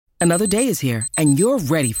Another day is here, and you're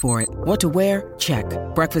ready for it. What to wear? Check.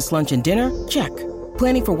 Breakfast, lunch, and dinner? Check.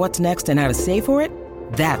 Planning for what's next and how to save for it?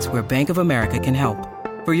 That's where Bank of America can help.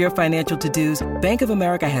 For your financial to-dos, Bank of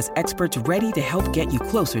America has experts ready to help get you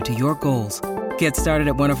closer to your goals. Get started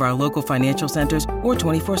at one of our local financial centers or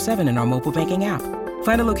 24/7 in our mobile banking app.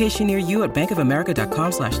 Find a location near you at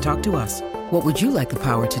bankofamerica.com/talktous. What would you like the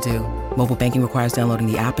power to do? Mobile banking requires downloading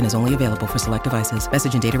the app and is only available for select devices.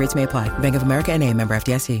 Message and data rates may apply. Bank of America N.A., member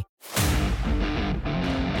FDIC.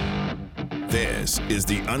 This is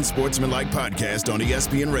the Unsportsmanlike Podcast on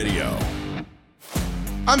ESPN Radio.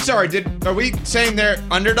 I'm sorry, are we saying they're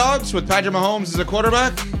underdogs with Patrick Mahomes as a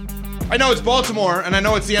quarterback? I know it's Baltimore, and I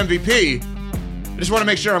know it's the MVP. I just want to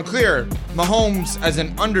make sure I'm clear. Mahomes as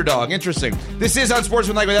an underdog. Interesting. This is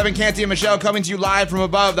Unsportsmanlike with Evan Canty and Michelle, coming to you live from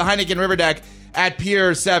above the Heineken River Deck at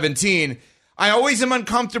Pier 17. I always am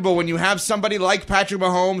uncomfortable when you have somebody like Patrick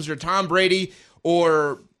Mahomes or Tom Brady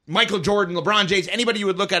or Michael Jordan, LeBron James, anybody you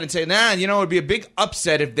would look at and say, it would be a big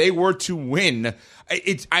upset if they were to win.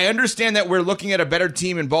 I understand that we're looking at a better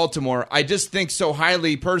team in Baltimore. I just think so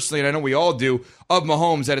highly personally, and I know we all do, of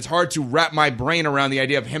Mahomes that it's hard to wrap my brain around the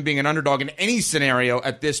idea of him being an underdog in any scenario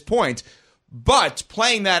at this point. But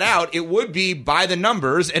playing that out, it would be by the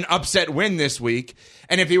numbers an upset win this week.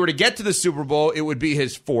 And if he were to get to the Super Bowl, it would be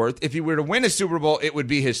his fourth. If he were to win a Super Bowl, it would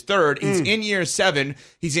be his third. He's in year 7.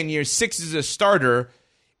 He's in year 6 as a starter.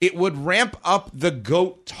 It would ramp up the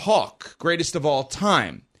GOAT talk, greatest of all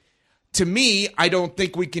time. To me, I don't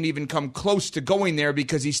think we can even come close to going there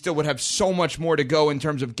because he still would have so much more to go in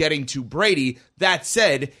terms of getting to Brady. That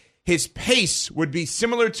said, his pace would be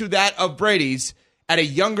similar to that of Brady's at a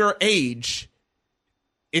younger age.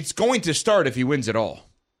 It's going to start if he wins it all,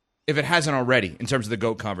 if it hasn't already, in terms of the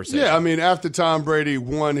GOAT conversation. Yeah, I mean, after Tom Brady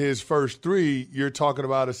won his first 3, you're talking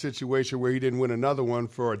about a situation where he didn't win another one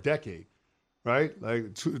for a decade, right?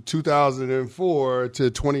 Like 2004 to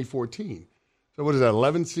 2014. So what is that,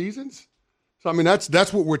 11 seasons? So, I mean,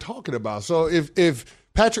 that's what we're talking about. So if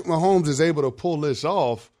Patrick Mahomes is able to pull this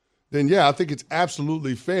off, then, yeah, I think it's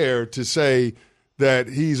absolutely fair to say that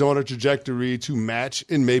he's on a trajectory to match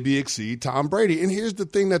and maybe exceed Tom Brady. And here's the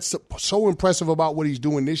thing that's so impressive about what he's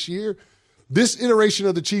doing this year. This iteration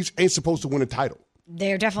of the Chiefs ain't supposed to win a title.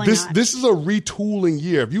 They're definitely not. This is a retooling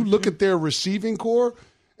year. If you look at their receiving core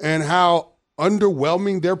and how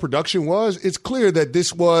underwhelming their production was, it's clear that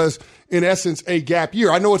this was, in essence, a gap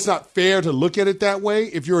year. I know it's not fair to look at it that way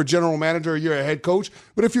if you're a general manager or you're a head coach,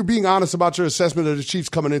 but if you're being honest about your assessment of the Chiefs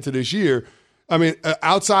coming into this year, I mean,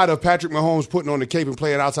 outside of Patrick Mahomes putting on the cape and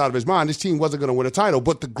playing outside of his mind, this team wasn't going to win a title.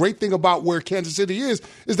 But the great thing about where Kansas City is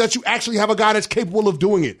that you actually have a guy that's capable of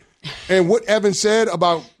doing it. And what Evan said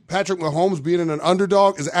about Patrick Mahomes being an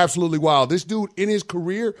underdog is absolutely wild. This dude in his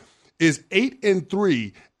career is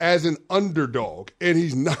 8-3 as an underdog, and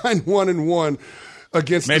he's 9-1-1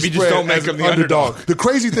 against Maybe the spread just don't make as him an the underdog. The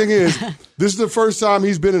crazy thing is, this is the first time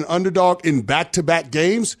he's been an underdog in back-to-back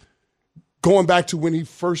games, going back to when he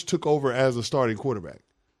first took over as a starting quarterback.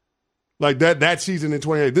 Like that season in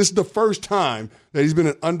 2018. This is the first time that he's been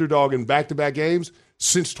an underdog in back-to-back games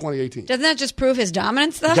since 2018. Doesn't that just prove his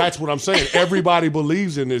dominance, though? That's what I'm saying. Everybody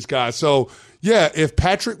believes in this guy. So, yeah, if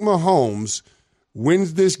Patrick Mahomes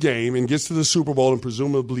wins this game and gets to the Super Bowl and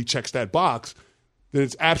presumably checks that box, then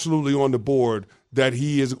it's absolutely on the board that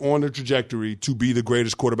he is on the trajectory to be the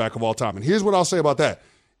greatest quarterback of all time. And here's what I'll say about that.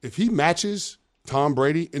 If he matches Tom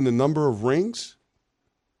Brady in the number of rings,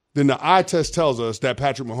 then the eye test tells us that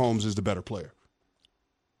Patrick Mahomes is the better player.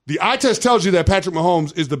 The eye test tells you that Patrick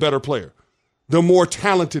Mahomes is the better player, the more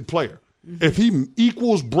talented player. Mm-hmm. If he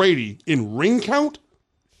equals Brady in ring count,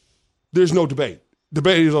 there's no debate.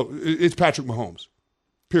 It's Patrick Mahomes,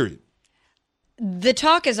 period. The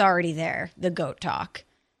talk is already there, the GOAT talk.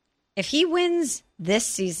 If he wins this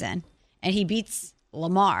season and he beats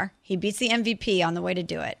Lamar, he beats the MVP on the way to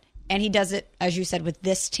do it, and he does it, as you said, with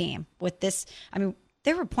this team, with this. I mean,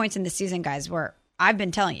 there were points in the season, guys, where I've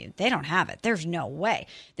been telling you, they don't have it. There's no way.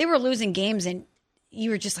 They were losing games, and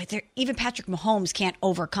you were just like, even Patrick Mahomes can't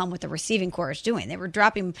overcome what the receiving core is doing. They were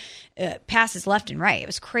dropping passes left and right. It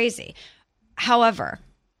was crazy. However,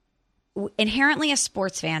 inherently as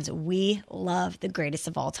sports fans, we love the greatest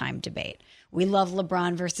of all time debate. We love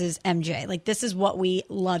LeBron versus MJ. Like, this is what we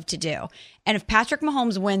love to do. And if Patrick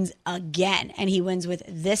Mahomes wins again, and he wins with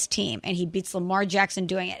this team, and he beats Lamar Jackson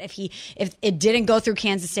doing it, if it didn't go through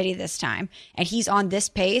Kansas City this time, and he's on this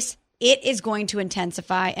pace, it is going to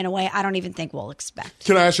intensify in a way I don't even think we'll expect.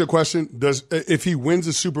 Can I ask you a question? If he wins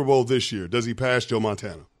the Super Bowl this year, does he pass Joe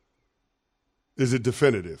Montana? Is it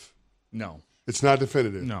definitive? No. It's not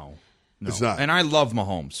definitive. No. It's not. And I love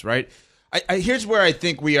Mahomes, right? Here's where I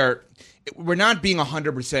think we're not being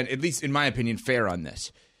 100%, at least in my opinion, fair on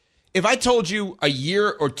this. If I told you a year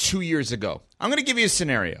or 2 years ago, I'm going to give you a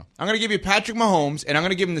scenario. I'm going to give you Patrick Mahomes, and I'm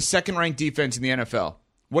going to give him the second-ranked defense in the NFL.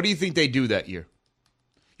 What do you think they do that year?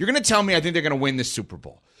 You're going to tell me I think they're going to win this Super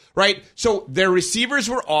Bowl, right? So their receivers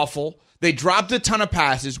were awful. They dropped a ton of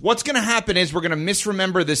passes. What's going to happen is we're going to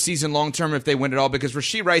misremember this season long-term if they win it all because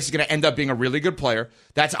Rashee Rice is going to end up being a really good player.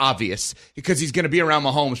 That's obvious because he's going to be around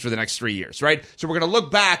Mahomes for the next 3 years, right? So we're going to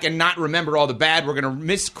look back and not remember all the bad. We're going to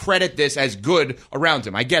miscredit this as good around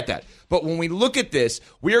him. I get that. But when we look at this,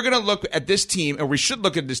 we are going to look at this team, or we should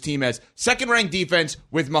look at this team as second-ranked defense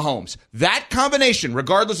with Mahomes. That combination,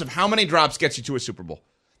 regardless of how many drops, gets you to a Super Bowl.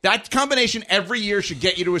 That combination every year should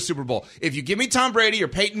get you to a Super Bowl. If you give me Tom Brady or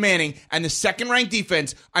Peyton Manning and the second-ranked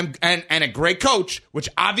defense and a great coach, which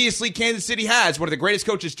obviously Kansas City has, one of the greatest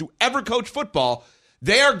coaches to ever coach football,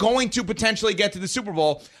 they are going to potentially get to the Super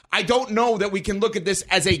Bowl. I don't know that we can look at this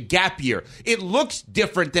as a gap year. It looks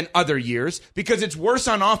different than other years because it's worse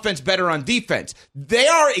on offense, better on defense. They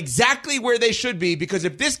are exactly where they should be because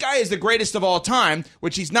if this guy is the greatest of all time,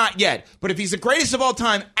 which he's not yet, but if he's the greatest of all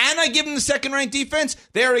time and I give him the second-ranked defense,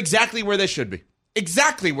 they are exactly where they should be.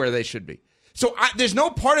 Exactly where they should be. So there's no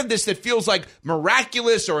part of this that feels like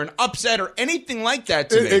miraculous or an upset or anything like that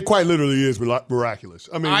to me. It quite literally is miraculous.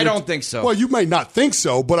 I mean, I don't think so. Well, you may not think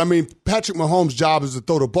so, but I mean, Patrick Mahomes' job is to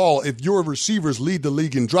throw the ball. If your receivers lead the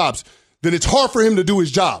league in drops, then it's hard for him to do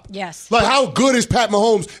his job. Yes. Like, how good is Pat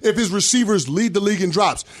Mahomes if his receivers lead the league in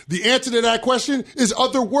drops? The answer to that question is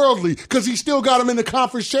otherworldly because he still got him in the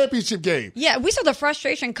conference championship game. Yeah, we saw the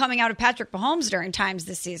frustration coming out of Patrick Mahomes during times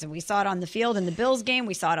this season. We saw it on the field in the Bills game.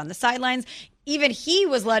 We saw it on the sidelines. Even he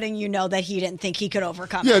was letting you know that he didn't think he could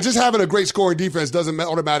overcome it. Yeah, just having a great scoring defense doesn't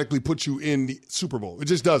automatically put you in the Super Bowl. It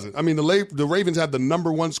just doesn't. I mean, the Ravens have the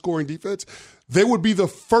number one scoring defense. They would be the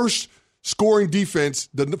first scoring defense,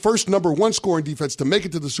 the first number one scoring defense to make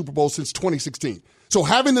it to the Super Bowl since 2016. So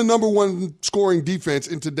having the number one scoring defense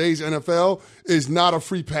in today's NFL is not a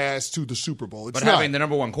free pass to the Super Bowl. It's but not. Having the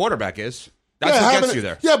number one quarterback is. That's what gets you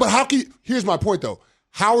there. Yeah, but here's my point, though.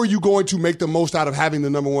 How are you going to make the most out of having the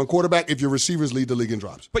number one quarterback if your receivers lead the league in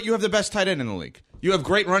drops? But you have the best tight end in the league. You have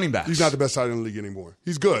great running backs. He's not the best tight end in the league anymore.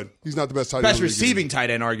 He's good. He's not the best tight end in the league. Best receiving tight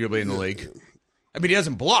end, arguably, in the league. I mean, he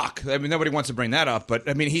doesn't block. I mean, nobody wants to bring that up. But,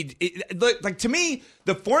 I mean, like to me,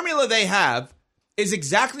 the formula they have is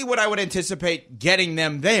exactly what I would anticipate getting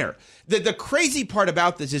them there. The crazy part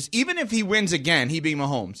about this is even if he wins again, he being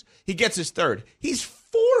Mahomes, he gets his third. He's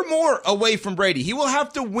 4 more away from Brady. He will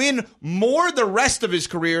have to win more the rest of his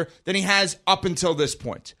career than he has up until this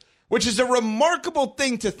point, which is a remarkable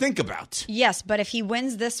thing to think about. Yes, but if he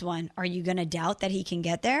wins this one, are you going to doubt that he can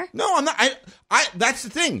get there? No, I'm not. That's the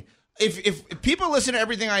thing. If people listen to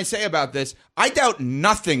everything I say about this, I doubt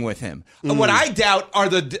nothing with him. What I doubt are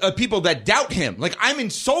the people that doubt him. Like, I'm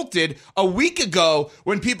insulted a week ago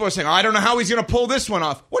when people are saying, I don't know how he's going to pull this one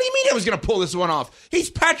off. What do you mean I was going to pull this one off? He's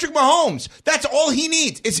Patrick Mahomes. That's all he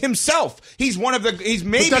needs is himself. He's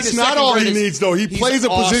maybe but that's not all he needs, though. He plays a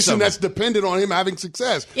position that's dependent on him having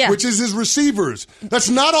success, which is his receivers. That's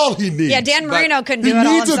not all he needs. Yeah, Dan Marino couldn't do it all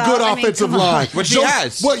He needs a himself. good offensive line. Which he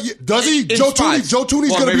has. Does he? Joe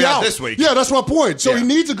Tooney's going to be out this week. Yeah, that's my point. So he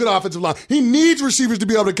needs a good offensive line. He needs receivers to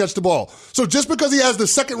be able to catch the ball. So just because he has the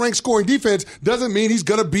second-ranked scoring defense doesn't mean he's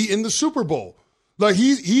going to be in the Super Bowl. Like,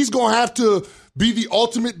 he's going to have to be the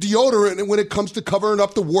ultimate deodorant when it comes to covering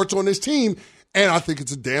up the warts on his team. And I think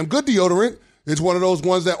it's a damn good deodorant. It's one of those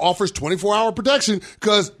ones that offers 24-hour protection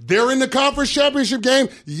because they're in the conference championship game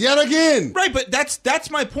yet again. Right, but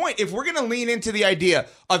that's my point. If we're going to lean into the idea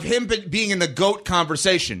of him being in the GOAT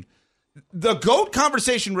conversation, the GOAT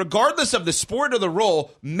conversation, regardless of the sport or the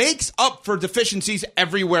role, makes up for deficiencies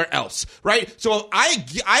everywhere else, right? So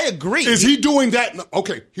I agree. Is he doing that?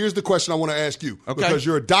 Okay, here's the question I want to ask you. Okay. Because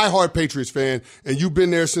you're a diehard Patriots fan, and you've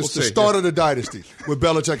been there since the start of the dynasty with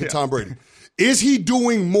Belichick and Tom Brady. Is he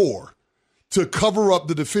doing more to cover up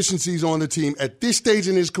the deficiencies on the team at this stage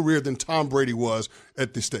in his career than Tom Brady was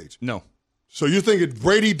at this stage? No. So you're thinking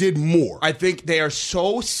Brady did more? I think they are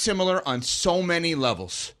so similar on so many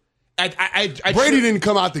levels. Brady didn't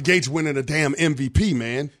come out the gates winning a damn MVP,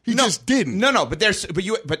 man. He just didn't. No, but that's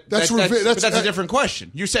a different question.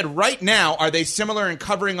 You said right now, are they similar in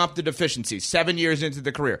covering up the deficiencies 7 years into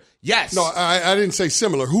the career? Yes. No, I didn't say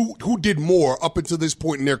similar. Who did more up until this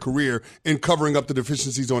point in their career in covering up the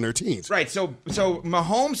deficiencies on their teams? Right. So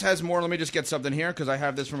Mahomes has more. Let me just get something here because I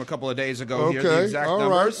have this from a couple of days ago. Here, the exact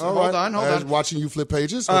numbers. Hold on. I was watching you flip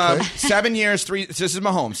pages. Okay. 7 years, 3. This is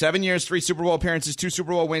Mahomes. 7 years, 3 Super Bowl appearances, 2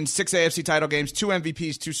 Super Bowl wins, 6 6 AFC title games, 2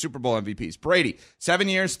 MVPs, 2 Super Bowl MVPs. Brady, 7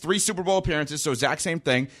 years, 3 Super Bowl appearances, so exact same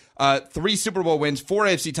thing. 3 Super Bowl wins, 4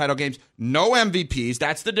 AFC title games, no MVPs.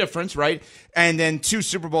 That's the difference, right? And then 2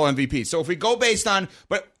 Super Bowl MVPs. So if we go based on,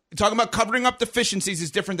 but talking about covering up deficiencies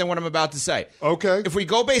is different than what I'm about to say. Okay. If we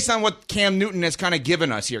go based on what Cam Newton has kind of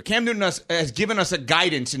given us here, Cam Newton has given us a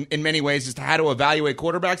guidance in many ways as to how to evaluate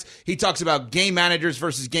quarterbacks. He talks about game managers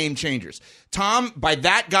versus game changers. Tom, by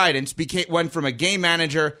that guidance, went from a game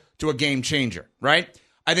manager to a game changer, right?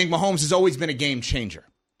 I think Mahomes has always been a game changer.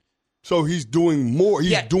 So he's doing more.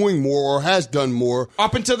 He's doing more or has done more.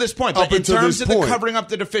 Up until this point. But in terms of the covering up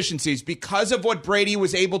the deficiencies, because of what Brady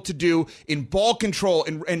was able to do in ball control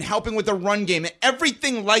and helping with the run game and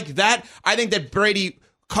everything like that, I think that Brady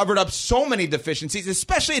covered up so many deficiencies,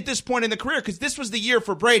 especially at this point in the career, because this was the year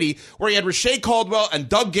for Brady where he had Rashae Caldwell and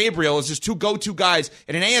Doug Gabriel as his 2 go-to guys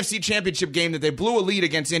in an AFC championship game that they blew a lead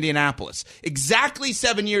against Indianapolis. Exactly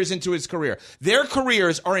 7 years into his career. Their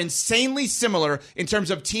careers are insanely similar in terms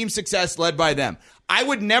of team success led by them. I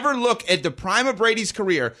would never look at the prime of Brady's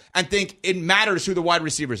career and think it matters who the wide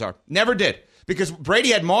receivers are. Never did. Because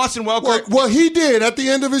Brady had Moss and Welker. Well, he did at the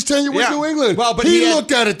end of his tenure with New England. Well, but he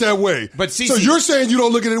looked at it that way. But so you're saying you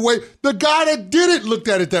don't look at it that way? The guy that did it looked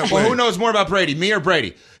at it that way. Well, who knows more about Brady, me or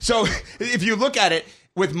Brady? So if you look at it,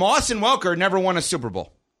 with Moss and Welker, never won a Super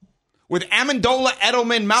Bowl. With Amendola,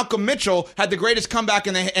 Edelman, Malcolm Mitchell had the greatest comeback,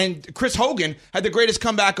 and Chris Hogan had the greatest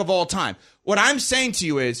comeback of all time. What I'm saying to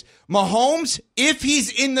you is, Mahomes, if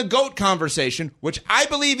he's in the GOAT conversation, which I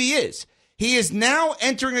believe he is now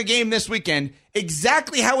entering a game this weekend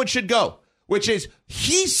exactly how it should go, which is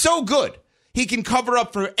he's so good, he can cover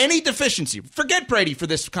up for any deficiency. Forget Brady for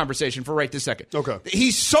this conversation for right this second. Okay.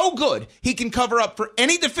 He's so good, he can cover up for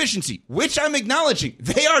any deficiency, which I'm acknowledging.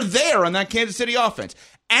 They are there on that Kansas City offense.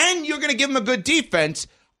 And you're going to give him a good defense.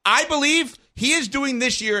 I believe he is doing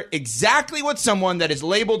this year exactly what someone that is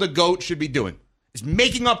labeled a GOAT should be doing, is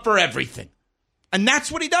making up for everything. And that's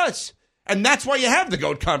what he does. And that's why you have the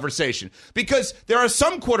GOAT conversation. Because there are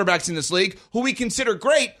some quarterbacks in this league who we consider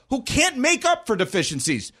great who can't make up for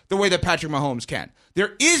deficiencies the way that Patrick Mahomes can.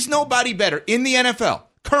 There is nobody better in the NFL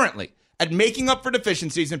currently at making up for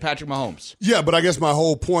deficiencies than Patrick Mahomes. Yeah, but I guess my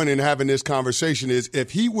whole point in having this conversation is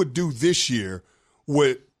if he would do this year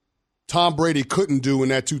what Tom Brady couldn't do in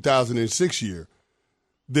that 2006 year,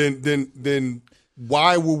 then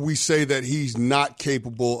why would we say that he's not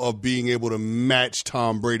capable of being able to match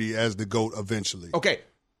Tom Brady as the GOAT eventually? Okay.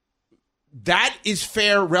 That is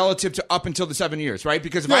fair relative to up until the 7 years, right?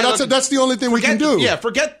 Because that's the only thing we can do. Yeah,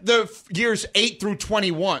 forget the years 8 through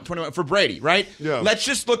 21 for Brady, right? Yeah. Let's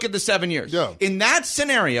just look at the 7 years. Yeah. In that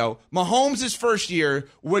scenario, Mahomes'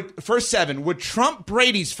 first 7 would trump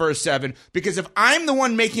Brady's first 7, because if I'm the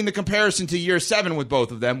one making the comparison to year 7 with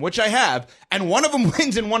both of them, which I have, and one of them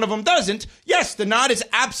wins and one of them doesn't, yes, the nod is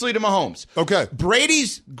absolutely to Mahomes. Okay.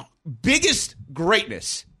 Brady's biggest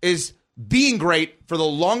greatness is being great for the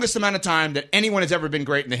longest amount of time that anyone has ever been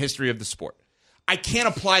great in the history of the sport. I can't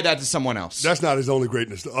apply that to someone else. That's not his only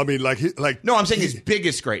greatness. I mean, no, I'm saying his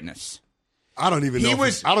biggest greatness. I don't even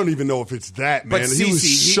know if it's that, man. But he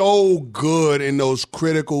was so good in those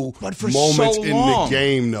critical moments in the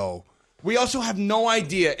game, though. We also have no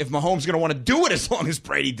idea if Mahomes is going to want to do it as long as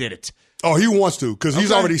Brady did it. Oh, he wants to, because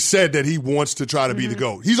he's already said that he wants to try to be the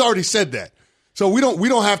GOAT. He's already said that. So we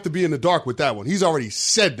don't have to be in the dark with that one. He's already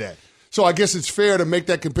said that. So I guess it's fair to make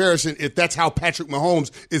that comparison if that's how Patrick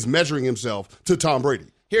Mahomes is measuring himself to Tom Brady.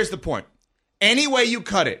 Here's the point. Any way you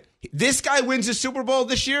cut it, this guy wins the Super Bowl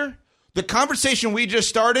this year, the conversation we just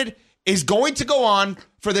started is going to go on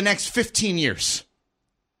for the next 15 years.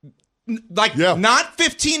 Not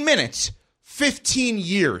 15 minutes, 15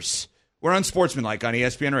 years. We're Unsportsmanlike on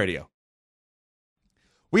ESPN Radio.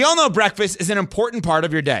 We all know breakfast is an important part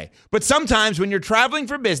of your day, but sometimes when you're traveling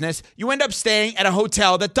for business, you end up staying at a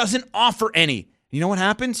hotel that doesn't offer any. You know what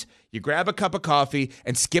happens? You grab a cup of coffee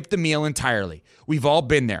and skip the meal entirely. We've all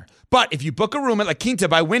been there. But if you book a room at La Quinta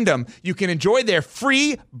by Wyndham, you can enjoy their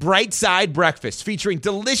free Bright Side breakfast featuring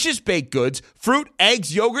delicious baked goods, fruit,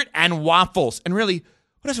 eggs, yogurt, and waffles. And really,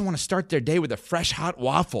 who doesn't want to start their day with a fresh, hot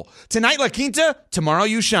waffle? Tonight, La Quinta, tomorrow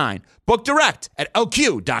you shine. Book direct at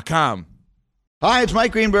LQ.com. Hi, it's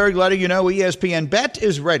Mike Greenberg letting you know ESPN Bet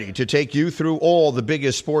is ready to take you through all the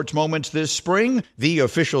biggest sports moments this spring. The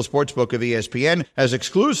official sportsbook of ESPN has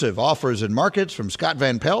exclusive offers and markets from Scott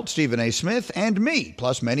Van Pelt, Stephen A. Smith, and me,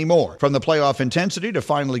 plus many more. From the playoff intensity to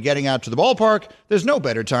finally getting out to the ballpark, there's no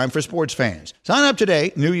better time for sports fans. Sign up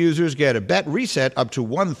today. New users get a bet reset up to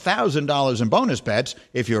 $1,000 in bonus bets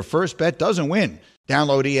if your first bet doesn't win.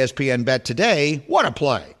 Download ESPN Bet today. What a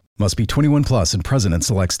play. Must be 21 plus and present in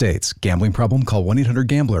select states. Gambling problem? Call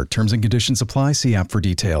 1-800-GAMBLER. Terms and conditions apply. See app for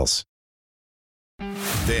details.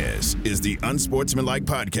 This is the Unsportsmanlike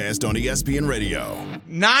Podcast on ESPN Radio.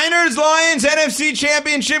 Niners-Lions NFC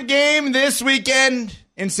Championship game this weekend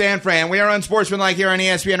in San Fran. We are Unsportsmanlike here on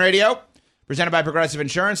ESPN Radio. Presented by Progressive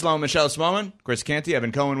Insurance. Hello, Michelle Sloman, Chris Canty,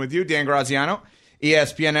 Evan Cohen with you. Dan Graziano,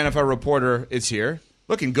 ESPN NFL reporter, is here.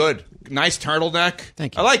 Looking good. Nice turtleneck.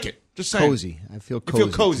 Thank you. I like it. Just saying. Cozy. I feel cozy. You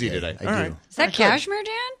feel cozy today. I All do. right. Is that cashmere,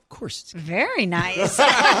 Dan? Of course. Very nice.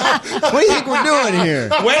 What do you think we're doing here?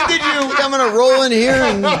 When did you... I'm going to roll in here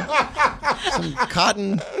and some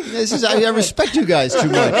cotton. I respect you guys too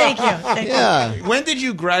much. Thank you. When did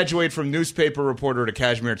you graduate from newspaper reporter to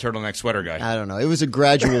cashmere turtleneck sweater guy? I don't know. It was a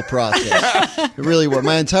gradual process. It really was.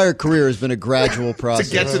 My entire career has been a gradual process.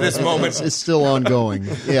 To get to this moment. It's still ongoing.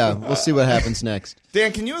 Yeah, we'll see what happens next.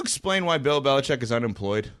 Dan, can you explain why Bill Belichick is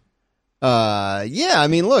unemployed? Yeah, I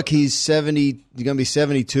mean, look, he's 70, he's going to be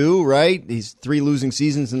 72, right? He's 3 losing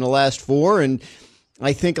seasons in the last 4, and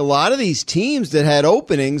I think a lot of these teams that had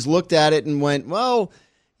openings looked at it and went, well,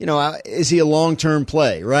 you know, is he a long-term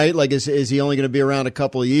play, right? Like, is he only going to be around a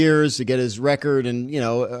couple of years to get his record? And, you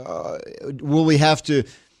know, will we have to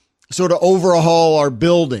sort of overhaul our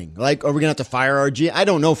building? Like, are we going to have to fire our GM? I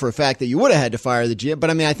don't know for a fact that you would have had to fire the GM,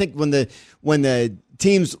 but I mean, I think when the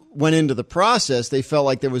teams went into the process, they felt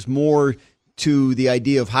like there was more to the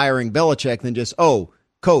idea of hiring Belichick than just, oh,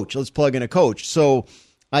 coach, let's plug in a coach. So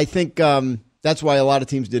I think that's why a lot of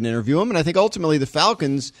teams didn't interview him. And I think ultimately the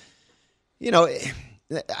Falcons, you know,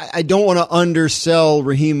 I don't want to undersell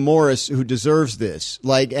Raheem Morris, who deserves this,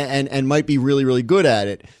 like, and might be really, really good at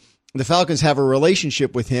it. The Falcons have a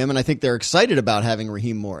relationship with him, and I think they're excited about having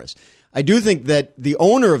Raheem Morris. I do think that the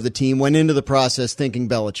owner of the team went into the process thinking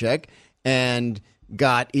Belichick and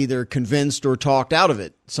got either convinced or talked out of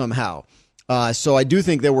it somehow. So I do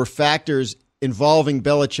think there were factors involving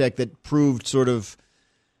Belichick that proved sort of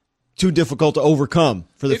too difficult to overcome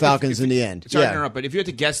for the Falcons in the end. Sorry to interrupt, but if you had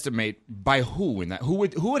to guesstimate by who in that, who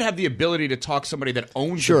would have the ability to talk somebody that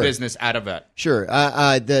owns the business out of that? Sure.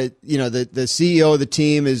 The CEO of the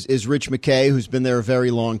team is Rich McKay, who's been there a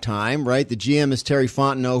very long time, right? The GM is Terry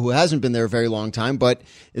Fontenot, who hasn't been there a very long time, but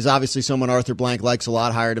is obviously someone Arthur Blank likes a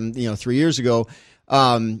lot, hired him, 3 years ago.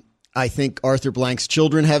 I think Arthur Blank's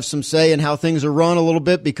children have some say in how things are run a little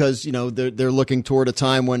bit because, they're looking toward a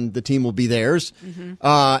time when the team will be theirs. Mm-hmm.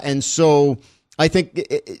 And so I think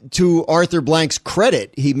to Arthur Blank's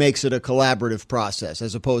credit, he makes it a collaborative process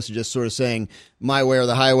as opposed to just sort of saying my way or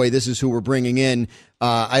the highway, this is who we're bringing in.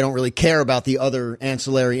 I don't really care about the other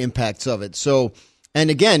ancillary impacts of it. So, and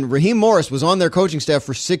again, Raheem Morris was on their coaching staff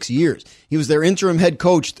for 6 years. He was their interim head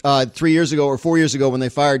coach 3 years ago or 4 years ago when they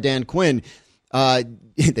fired Dan Quinn.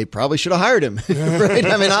 They probably should have hired him, right?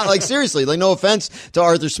 I mean, seriously, no offense to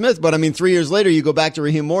Arthur Smith, but I mean, 3 years later, you go back to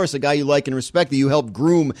Raheem Morris, a guy you like and respect that you helped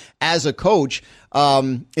groom as a coach.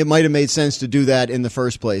 It might have made sense to do that in the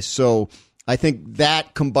first place. So I think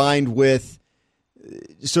that combined with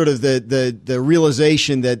sort of the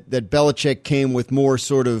realization that Belichick came with more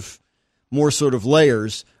sort of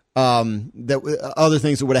layers, that other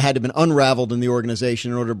things that would have had to been unraveled in the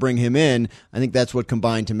organization in order to bring him in. I think that's what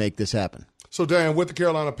combined to make this happen. So, Dan, with the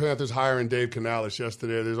Carolina Panthers hiring Dave Canales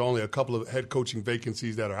yesterday, there's only a couple of head coaching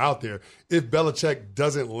vacancies that are out there. If Belichick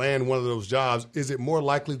doesn't land one of those jobs, is it more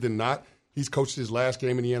likely than not he's coached his last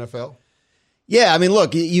game in the NFL? Yeah, I mean,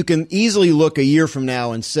 look, you can easily look a year from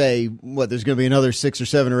now and say, there's going to be another 6 or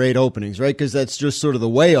 7 or 8 openings, right? Because that's just sort of the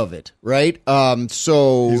way of it, right?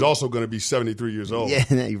 So he's also going to be 73 years old. Yeah,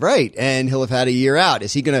 right, and he'll have had a year out.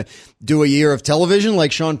 Is he going to do a year of television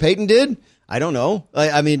like Sean Payton did? I don't know.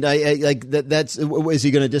 That's is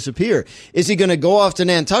he going to disappear? Is he going to go off to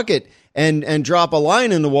Nantucket and drop a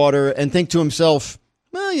line in the water and think to himself,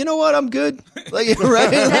 well, you know what? I'm good. Right? This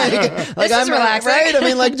is relaxing. Right? I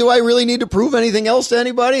mean, do I really need to prove anything else to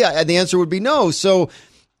anybody? The answer would be no. So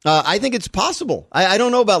I think it's possible. I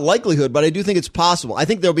don't know about likelihood, but I do think it's possible. I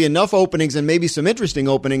think there'll be enough openings and maybe some interesting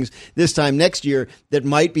openings this time next year that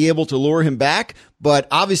might be able to lure him back. But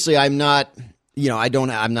obviously, I'm not. I don't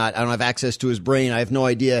have access to his brain. I have no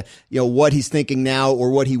idea, what he's thinking now or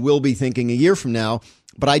what he will be thinking a year from now.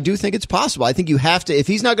 But I do think it's possible. I think you have to, if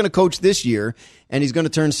he's not going to coach this year and he's going to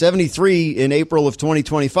turn 73 in April of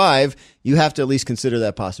 2025, you have to at least consider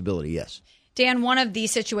that possibility. Yes. Dan, one of the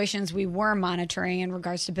situations we were monitoring in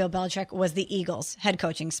regards to Bill Belichick was the Eagles head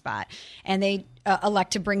coaching spot. And they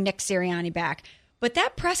elect to bring Nick Sirianni back. But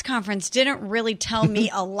that press conference didn't really tell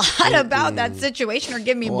me a lot about that situation or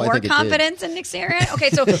give me more confidence in Nick Sirianni.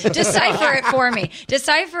 Okay, so decipher it for me.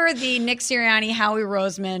 Decipher the Nick Sirianni, Howie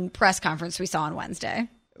Roseman press conference we saw on Wednesday.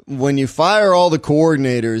 when you fire all the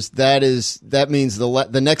coordinators, that means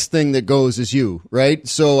the next thing that goes is you, right?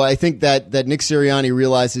 So I think that Nick Sirianni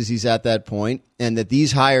realizes he's at that point, and that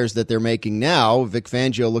these hires that they're making now, Vic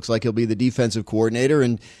Fangio looks like he'll be the defensive coordinator,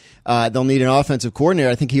 and they'll need an offensive coordinator.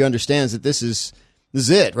 I think he understands that this is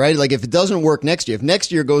it, right? Like if it doesn't work next year, if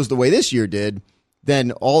next year goes the way this year did,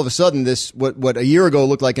 then all of a sudden this what a year ago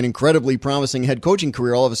looked like an incredibly promising head coaching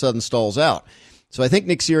career all of a sudden stalls out. So I think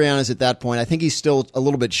Nick Sirianni is at that point. I think he's still a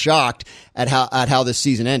little bit shocked at how this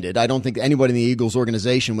season ended. I don't think anybody in the Eagles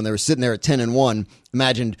organization, when they were sitting there at 10-1,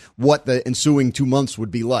 imagined what the ensuing 2 months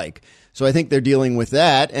would be like. So I think they're dealing with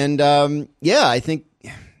that. And I think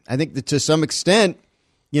that to some extent,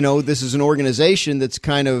 this is an organization that's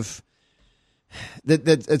kind of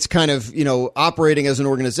operating as an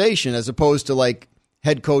organization as opposed to like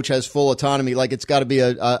head coach has full autonomy. Like it's got to be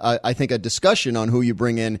I think a discussion on who you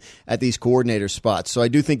bring in at these coordinator spots. So I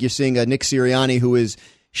do think you're seeing a Nick Sirianni who is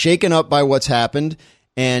shaken up by what's happened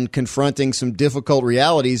and confronting some difficult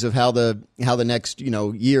realities of how the next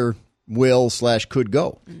year could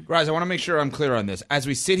go. Guys, I want to make sure I'm clear on this. As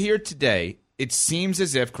we sit here today, it seems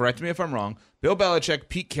as if, correct me if I'm wrong, Bill Belichick,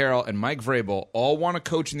 Pete Carroll, and Mike Vrabel all want to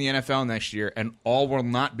coach in the NFL next year, and all will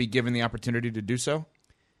not be given the opportunity to do so?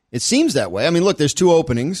 It seems that way. I mean, look, there's 2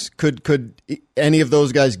 openings. Could any of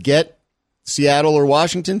those guys get Seattle or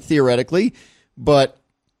Washington? Theoretically, but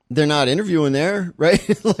they're not interviewing there, right?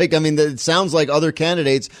 It sounds like other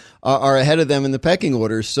candidates are ahead of them in the pecking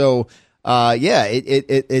order. So,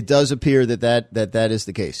 it does appear that is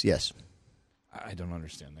the case, yes. I don't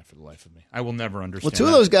understand that for the life of me. I will never understand. Well, 2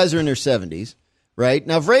 of those guys are in their 70s, right?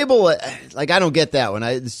 Now, Vrabel, I don't get that one.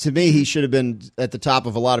 To me, he should have been at the top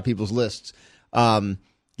of a lot of people's lists,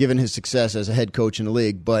 given his success as a head coach in the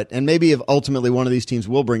league. And maybe if ultimately one of these teams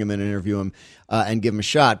will bring him in and interview him and give him a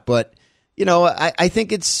shot. But I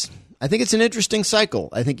think it's an interesting cycle.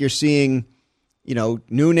 I think you're seeing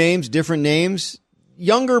new names, different names,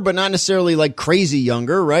 younger, but not necessarily like crazy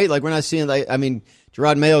younger, right? Like we're not seeing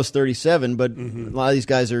Gerard Mayo's 37, but a lot of these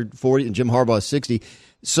guys are 40, and Jim Harbaugh is 60.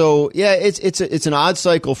 So yeah, it's an odd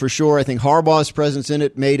cycle for sure. I think Harbaugh's presence in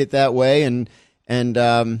it made it that way, and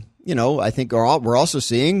I think we're also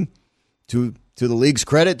seeing, to the league's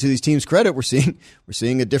credit, to these teams' credit, we're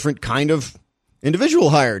seeing a different kind of individual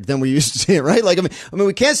hired than we used to see it, right?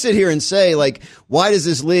 We can't sit here and say, like, why does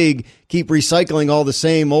this league keep recycling all the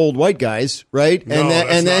same old white guys, right? No,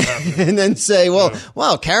 and then say,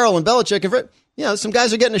 wow, Carroll and Belichick and some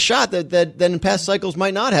guys are getting a shot that in past cycles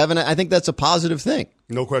might not have, and I think that's a positive thing.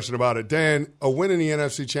 No question about it. Dan, a win in the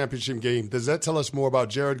NFC Championship game, does that tell us more about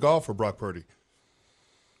Jared Goff or Brock Purdy?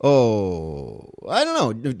 Oh, I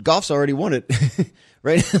don't know. Goff's already won it,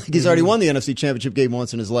 right? He's already won the NFC Championship game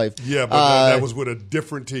once in his life. Yeah, but that was with a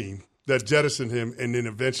different team that jettisoned him and then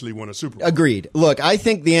eventually won a Super Bowl. Agreed. Look, I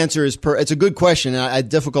think the answer is it's a good question and a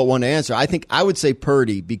difficult one to answer. I would say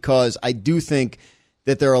Purdy, because I do think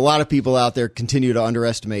that there are a lot of people out there continue to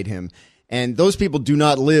underestimate him. And those people do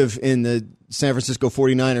not live in the San Francisco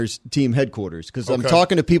 49ers team headquarters, because I'm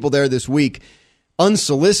talking to people there this week,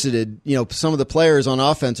 unsolicited. Some of the players on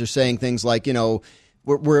offense are saying things like,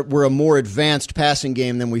 we're a more advanced passing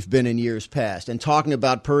game than we've been in years past, and talking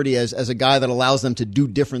about Purdy as a guy that allows them to do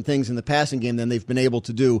different things in the passing game than they've been able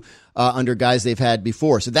to do under guys they've had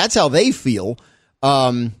before. So that's how they feel.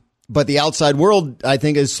 But the outside world, I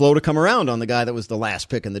think, is slow to come around on the guy that was the last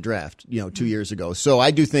pick in the draft, 2 years ago. So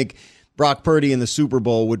I do think Brock Purdy in the Super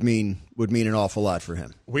Bowl would mean an awful lot for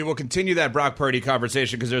him. We will continue that Brock Purdy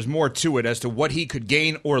conversation because there's more to it as to what he could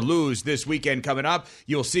gain or lose this weekend coming up.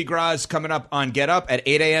 You'll see Graz coming up on Get Up at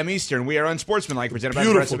 8 a.m. Eastern. We are Unsportsmanlike, presented by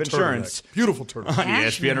Progressive Insurance. Beautiful tournament. On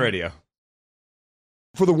ESPN Radio.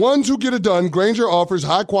 For the ones who get it done, Grainger offers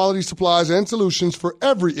high-quality supplies and solutions for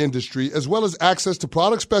every industry, as well as access to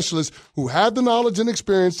product specialists who have the knowledge and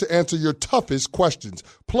experience to answer your toughest questions.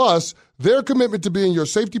 Plus, their commitment to being your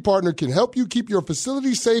safety partner can help you keep your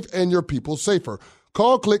facility safe and your people safer.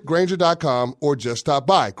 Call, click Grainger.com, or just stop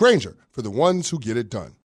by. Grainger, for the ones who get it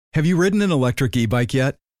done. Have you ridden an electric e-bike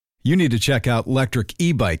yet? You need to check out Electric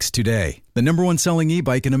E-Bikes today, the #1 selling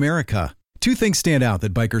e-bike in America. 2 things stand out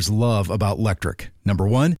that bikers love about Electric. Number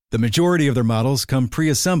 1, the majority of their models come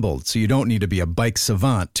pre-assembled, so you don't need to be a bike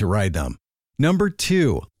savant to ride them. Number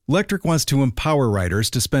 2, Electric wants to empower riders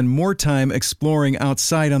to spend more time exploring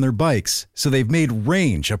outside on their bikes, so they've made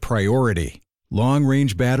range a priority.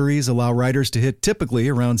 Long-range batteries allow riders to hit typically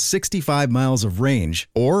around 65 miles of range,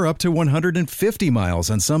 or up to 150 miles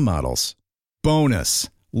on some models. Bonus,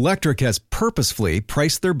 Electric has purposefully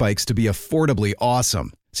priced their bikes to be affordably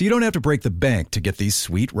awesome, so you don't have to break the bank to get these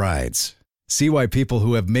sweet rides. See why people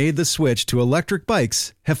who have made the switch to electric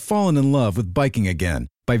bikes have fallen in love with biking again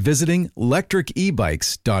by visiting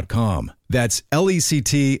lectricebikes.com. That's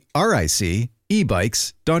LECTRIC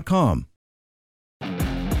ebikes.com.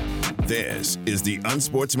 This is the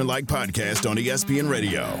Unsportsmanlike Podcast on ESPN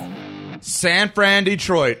Radio. San Fran,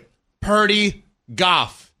 Detroit, Purdy,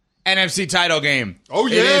 Goff, NFC title game. Oh,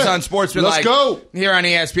 yeah. It is Unsportsmanlike. Let's go. Here on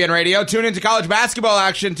ESPN Radio. Tune into college basketball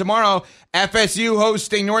action tomorrow. FSU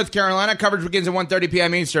hosting North Carolina. Coverage begins at 1:30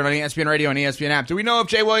 p.m. Eastern on ESPN Radio and ESPN app. Do we know if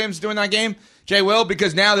Jay Williams is doing that game? Jay Will,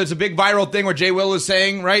 because now there's a big viral thing where Jay Will is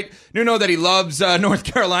saying, right, you know that he loves North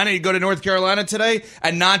Carolina. He'd go to North Carolina today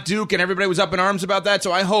and not Duke, and everybody was up in arms about that.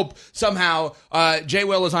 So I hope somehow Jay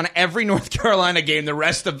Will is on every North Carolina game the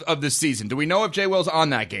rest of the season. Do we know if Jay Will's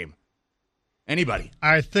on that game? Anybody?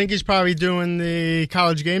 I think he's probably doing the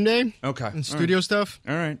college game day. Okay. And studio stuff.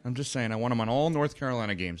 All right. I'm just saying I want him on all North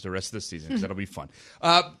Carolina games the rest of the season because that'll be fun.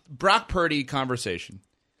 Brock Purdy conversation.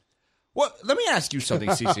 Well, let me ask you something,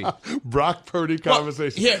 Cece. Brock Purdy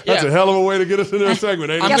conversation. Well, That's a hell of a way to get us into a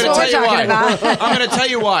segment, ain't it? I'm going to tell you why. about. I'm going to tell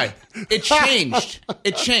you why. It changed.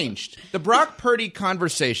 It changed. The Brock Purdy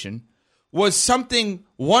conversation was something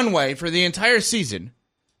one way for the entire season,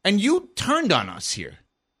 and you turned on us here.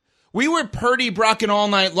 We were Purdy Brockin' all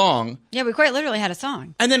night long. Yeah, we quite literally had a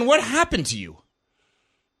song. And then what happened to you?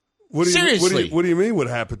 Seriously. What do you mean what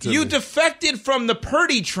happened to me? You defected from the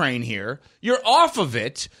Purdy train here. You're off of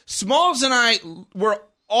it. Smalls and I were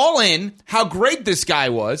all in how great this guy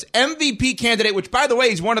was. MVP candidate, which, by the way,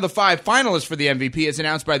 he's one of the 5 finalists for the MVP, as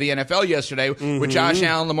announced by the NFL yesterday, with Josh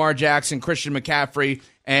Allen, Lamar Jackson, Christian McCaffrey,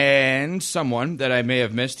 and someone that I may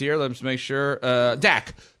have missed here. Let's make sure.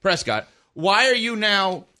 Dak Prescott. Why are you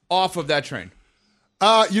now off of that train?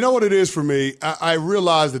 You know what it is for me? I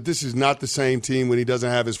realize that this is not the same team when he doesn't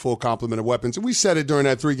have his full complement of weapons. And we said it during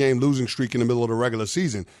that 3-game losing streak in the middle of the regular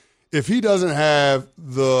season. If he doesn't have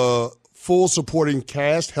the full supporting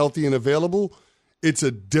cast healthy and available, it's a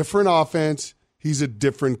different offense. He's a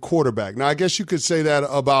different quarterback. Now, I guess you could say that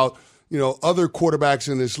about, other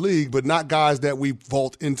quarterbacks in this league, but not guys that we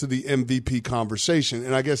vault into the MVP conversation.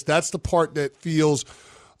 And I guess that's the part that feels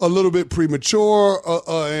a little bit premature,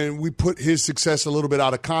 and we put his success a little bit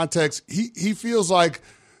out of context. He feels like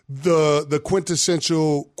the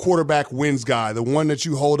quintessential quarterback wins guy, the one that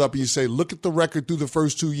you hold up and you say, look at the record through the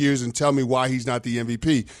first 2 years and tell me why he's not the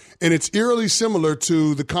MVP. And it's eerily similar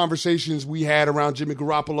to the conversations we had around Jimmy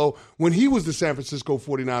Garoppolo when he was the San Francisco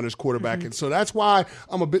 49ers quarterback. And so that's why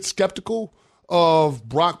I'm a bit skeptical of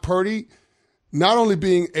Brock Purdy not only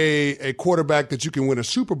being a quarterback that you can win a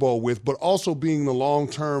Super Bowl with, but also being the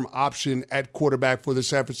long-term option at quarterback for the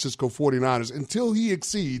San Francisco 49ers. Until he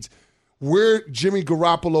exceeds where Jimmy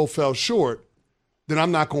Garoppolo fell short, then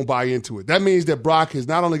I'm not going to buy into it. That means that Brock has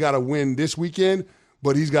not only got to win this weekend,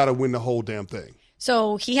 but he's got to win the whole damn thing.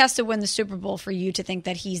 So he has to win the Super Bowl for you to think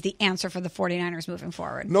that he's the answer for the 49ers moving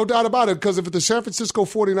forward. No doubt about it, because if the San Francisco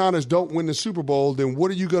 49ers don't win the Super Bowl, then what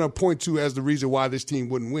are you going to point to as the reason why this team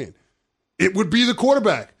wouldn't win? It would be the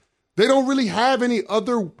quarterback. They don't really have any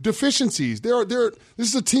other deficiencies. This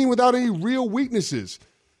is a team without any real weaknesses.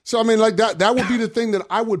 So, I mean, like that would be the thing that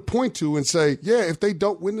I would point to and say, yeah, if they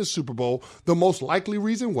don't win the Super Bowl, the most likely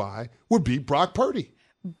reason why would be Brock Purdy.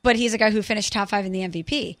 But he's a guy who finished top 5 in the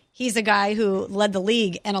MVP. He's a guy who led the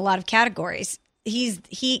league in a lot of categories.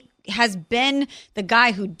 He has been the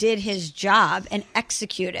guy who did his job and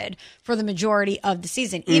executed for the majority of the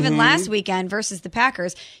season. Even last weekend versus the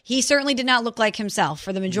Packers, he certainly did not look like himself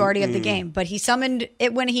for the majority of the game, but he summoned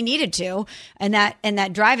it when he needed to, and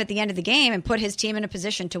that drive at the end of the game and put his team in a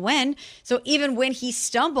position to win. So even when he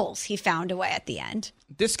stumbles, he found a way at the end.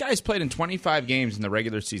 This guy's played in 25 games in the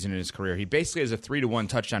regular season in his career. He basically has a 3-to-1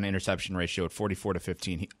 touchdown to interception ratio at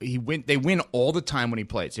 44-15. They win all the time when he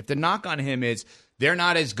plays. If the knock on him is they're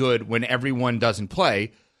not as good when everyone doesn't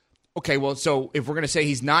play, okay, well, so if we're going to say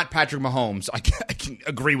he's not Patrick Mahomes, I can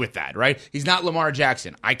agree with that, right? He's not Lamar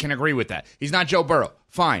Jackson. I can agree with that. He's not Joe Burrow.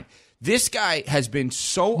 Fine. This guy has been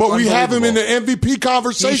so But we have him in the MVP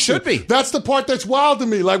conversation. He should be. That's the part that's wild to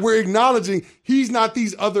me. Like, we're acknowledging he's not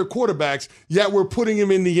these other quarterbacks, yet we're putting him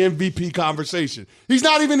in the MVP conversation. He's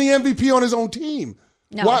not even the MVP on his own team.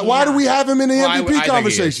 No, why do we have him in the MVP I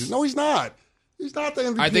conversation? No, he's not. He's not the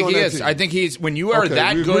MVP I think on he that is. team. I think he's, when you are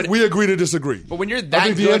that good. We agree to disagree. But when you're that I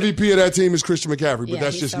think good. the MVP of that team is Christian McCaffrey, but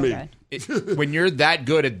that's he's just so me. good. When you're that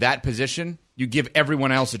good at that position, you give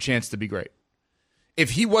everyone else a chance to be great. If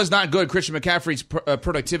he was not good, Christian McCaffrey's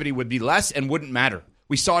productivity would be less and wouldn't matter.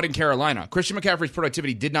 We saw it in Carolina. Christian McCaffrey's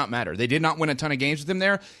productivity did not matter. They did not win a ton of games with him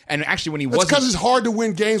there. And actually, when he wasn't, because it's hard to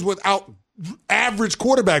win games without average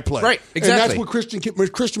quarterback play. Right, exactly. And that's what Christian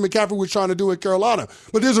McCaffrey was trying to do at Carolina.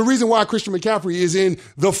 But there's a reason why Christian McCaffrey is in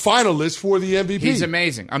the finalists for the MVP. He's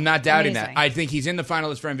amazing. I'm not doubting that. I think he's in the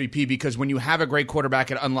finalists for MVP because when you have a great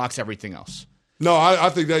quarterback, it unlocks everything else. No, I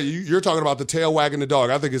think that you're talking about the tail wagging the dog.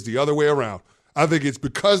 I think it's the other way around. I think it's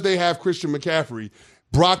because they have Christian McCaffrey,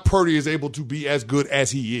 Brock Purdy is able to be as good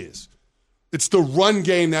as he is. It's the run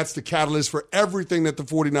game that's the catalyst for everything that the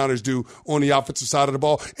 49ers do on the offensive side of the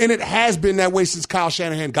ball. And it has been that way since Kyle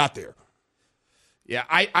Shanahan got there. Yeah,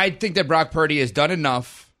 I think that Brock Purdy has done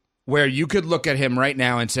enough where you could look at him right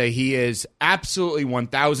now and say he is absolutely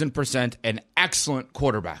 1,000% an excellent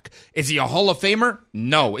quarterback. Is he a Hall of Famer?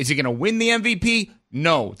 No. Is he going to win the MVP?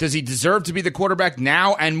 No. Does he deserve to be the quarterback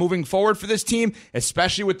now and moving forward for this team,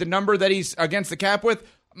 especially with the number that he's against the cap with?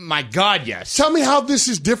 My God, yes. Tell me how this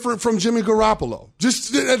is different from Jimmy Garoppolo.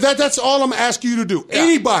 Just that's all I'm asking you to do. Yeah.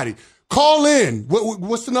 Anybody, call in.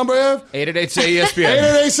 What's the number, Ev?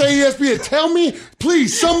 888-SAY-ESPN. 888-SAY-ESPN. Tell me,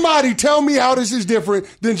 please, somebody tell me how this is different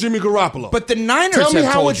than Jimmy Garoppolo. But the Niners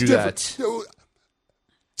have told you that.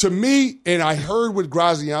 To me, and I heard what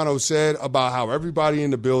Graziano said about how everybody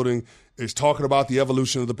in the building is talking about the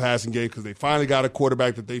evolution of the passing game because they finally got a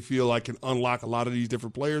quarterback that they feel like can unlock a lot of these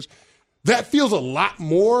different players. That feels a lot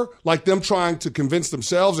more like them trying to convince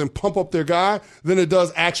themselves and pump up their guy than it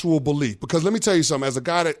does actual belief. Because let me tell you something, as a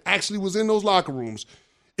guy that actually was in those locker rooms,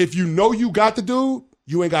 if you know you got the dude,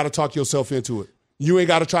 you ain't got to talk yourself into it. You ain't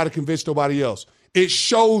got to try to convince nobody else. It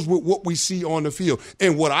shows with what we see on the field.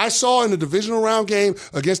 And what I saw in the divisional round game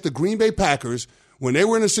against the Green Bay Packers, when they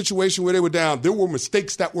were in a situation where they were down, there were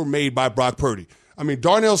mistakes that were made by Brock Purdy. I mean,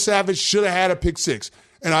 Darnell Savage should have had a pick six.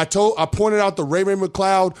 And I pointed out the Ray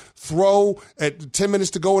McCloud throw at 10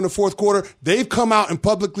 minutes to go in the fourth quarter. They've come out and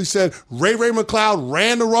publicly said Ray McCloud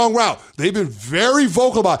ran the wrong route. They've been very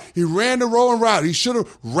vocal about it. He ran the wrong route. He should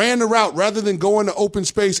have ran the route rather than go into open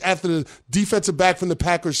space after the defensive back from the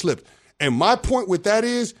Packers slipped. And my point with that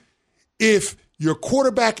is, if your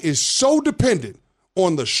quarterback is so dependent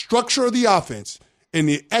on the structure of the offense and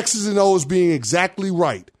the X's and O's being exactly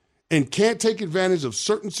right, and can't take advantage of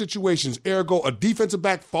certain situations, ergo a defensive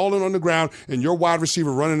back falling on the ground and your wide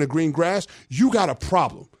receiver running the green grass, you got a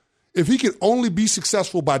problem. If he can only be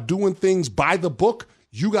successful by doing things by the book,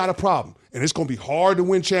 you got a problem. And it's going to be hard to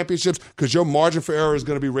win championships because your margin for error is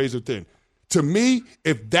going to be razor thin. To me,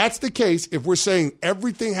 if that's the case, if we're saying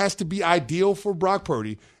everything has to be ideal for Brock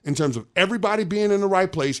Purdy in terms of everybody being in the right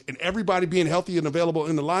place and everybody being healthy and available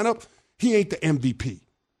in the lineup, he ain't the MVP.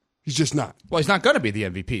 He's just not. Well, he's not going to be the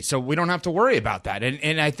MVP, so we don't have to worry about that.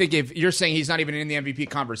 And I think if you're saying he's not even in the MVP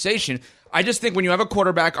conversation, I just think when you have a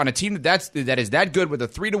quarterback on a team that is that good with a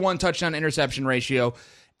 3-to-1 touchdown interception ratio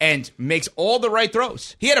and makes all the right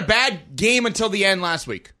throws. He had a bad game until the end last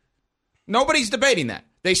week. Nobody's debating that.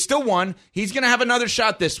 They still won. He's going to have another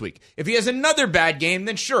shot this week. If he has another bad game,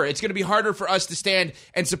 then sure, it's going to be harder for us to stand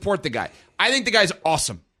and support the guy. I think the guy's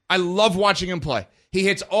awesome. I love watching him play. He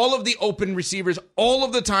hits all of the open receivers all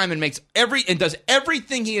of the time and does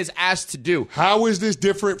everything he is asked to do. How is this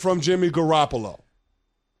different from Jimmy Garoppolo?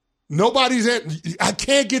 I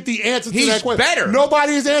can't get the answer to that question. He's better.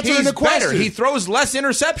 Nobody is answering the question. Better. He throws less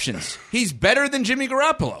interceptions. He's better than Jimmy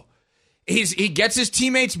Garoppolo. He gets his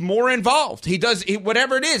teammates more involved. He does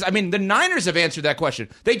whatever it is. I mean, the Niners have answered that question.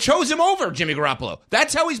 They chose him over Jimmy Garoppolo.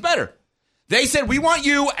 That's how he's better. They said, we want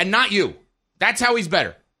you and not you. That's how he's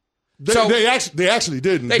better. They actually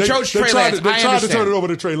didn't. They chose Trey Lance. They tried to turn it over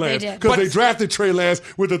to Trey Lance because they drafted Trey Lance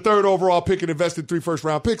with the 3rd overall pick and invested 3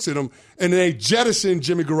 first-round picks in him, and they jettisoned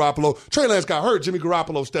Jimmy Garoppolo. Trey Lance got hurt. Jimmy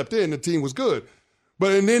Garoppolo stepped in. The team was good.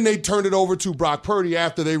 And then they turned it over to Brock Purdy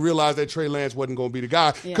after they realized that Trey Lance wasn't going to be the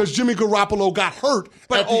guy because Jimmy Garoppolo got hurt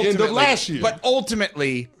at the end of last year. But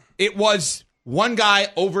ultimately, it was one guy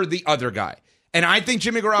over the other guy. And I think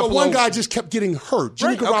Jimmy Garoppolo... But one guy just kept getting hurt.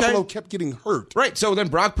 Jimmy Garoppolo kept getting hurt. Right, so then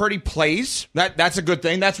Brock Purdy plays. That's a good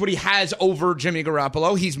thing. That's what he has over Jimmy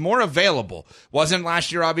Garoppolo. He's more available. Wasn't last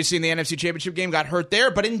year, obviously, in the NFC Championship game. Got hurt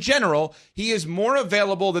there. But in general, he is more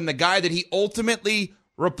available than the guy that he ultimately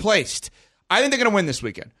replaced. I think they're going to win this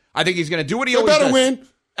weekend. I think he's going to do what he always does. They better win.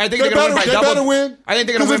 I think they're going to win by double. They better win. I think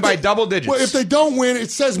they're going to win by double digits. Well, if they don't win,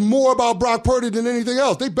 it says more about Brock Purdy than anything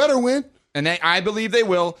else. They better win. And I believe they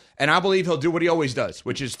will, and I believe he'll do what he always does,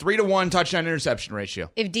 which is 3-to-1 touchdown interception ratio.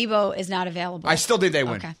 If Debo is not available. I still think they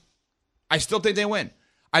win. Okay. I still think they win.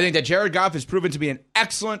 I think that Jared Goff has proven to be an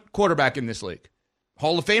excellent quarterback in this league.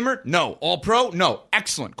 Hall of Famer? No. All-Pro? No.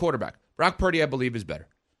 Excellent quarterback. Brock Purdy, I believe, is better.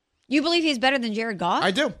 You believe he's better than Jared Goff?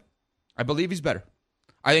 I do. I believe he's better.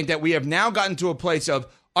 I think that we have now gotten to a place of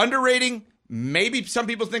underrating, maybe some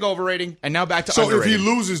people think overrating, and now back to So underrated. if he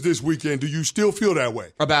loses this weekend, do you still feel that way?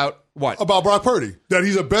 About what? About Brock Purdy, that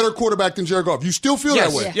he's a better quarterback than Jared Goff. You still feel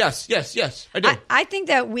that way? Yes, I do. I think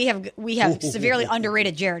that we have severely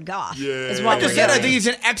underrated Jared Goff. Yeah. Is what I just we're said I doing. think he's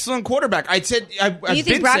an excellent quarterback. I said Do you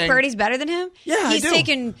think Brock Purdy's better than him? Yeah, he's I do.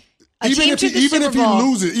 taken a Even team if to he, the even Super if he Bowl.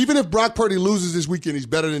 loses, even if Brock Purdy loses this weekend, he's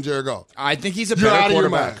better than Jared Goff. I think he's a You're better out of your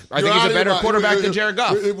quarterback. mind. I You're think he's out a of your better mind. quarterback than Jared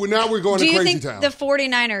Goff. Now we're going Do to you crazy think town. the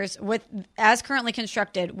 49ers, with as currently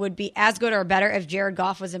constructed, would be as good or better if Jared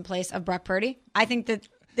Goff was in place of Brock Purdy? I think that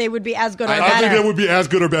they would be as good or better. I think that would be as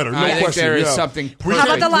good or better. No I think question. there is yeah. something How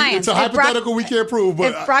about the Lions? It's a If hypothetical we can't prove.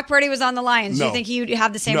 But if Brock Purdy was on the Lions, do No. you think he would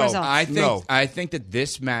have the same No. results? I think that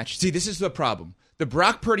this match. See, this is the problem. The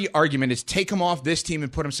Brock Purdy argument is take him off this team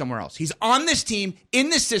and put him somewhere else. He's on this team,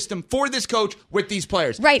 in this system, for this coach, with these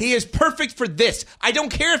players. Right. He is perfect for this. I don't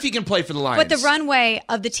care if he can play for the Lions. But the runway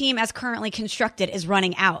of the team as currently constructed is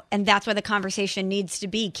running out. And that's where the conversation needs to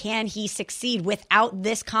be. Can he succeed without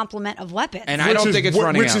this complement of weapons? And I don't think it's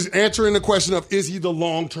running out. Which is answering the question of, is he the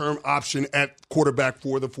long-term option at quarterback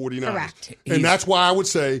for the 49ers? Correct. And that's why I would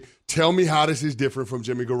say, tell me how this is different from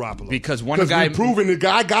Jimmy Garoppolo. Because one guy... we've proven the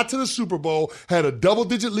guy got to the Super Bowl, had a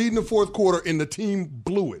double-digit lead in the fourth quarter, and the team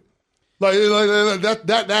blew it. Like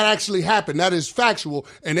that actually happened. That is factual.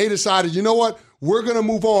 And they decided, you know what? We're going to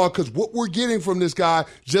move on because what we're getting from this guy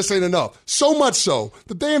just ain't enough. So much so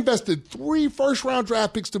that they invested 3 first-round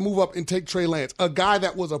draft picks to move up and take Trey Lance, a guy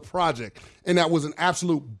that was a project and that was an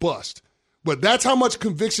absolute bust. But that's how much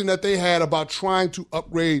conviction that they had about trying to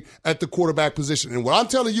upgrade at the quarterback position. And what I'm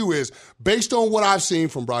telling you is, based on what I've seen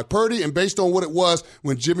from Brock Purdy and based on what it was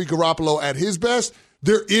when Jimmy Garoppolo at his best,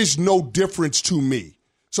 there is no difference to me.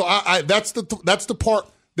 So that's the part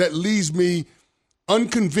that leaves me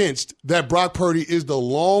unconvinced that Brock Purdy is the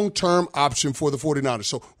long-term option for the 49ers.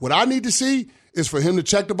 So what I need to see is for him to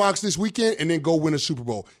check the box this weekend and then go win a Super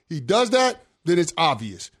Bowl. He does that, then it's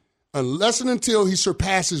obvious. Unless and until he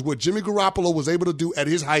surpasses what Jimmy Garoppolo was able to do at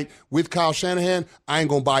his height with Kyle Shanahan, I ain't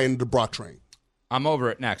going to buy into the Brock train. I'm over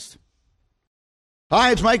it. Next.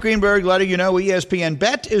 Hi, it's Mike Greenberg letting you know ESPN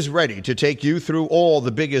Bet is ready to take you through all the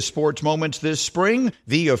biggest sports moments this spring.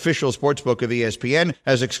 The official sportsbook of ESPN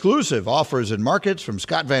has exclusive offers and markets from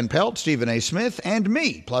Scott Van Pelt, Stephen A. Smith, and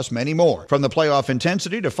me, plus many more. From the playoff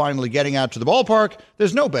intensity to finally getting out to the ballpark,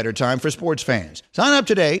 there's no better time for sports fans. Sign up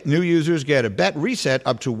today. New users get a bet reset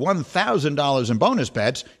up to $1,000 in bonus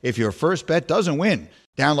bets if your first bet doesn't win.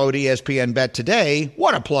 Download ESPN Bet today.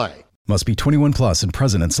 What a play. Must be 21 plus and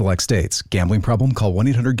present in select states. Gambling problem? Call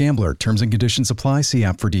 1-800-GAMBLER. Terms and conditions apply. See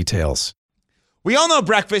app for details. We all know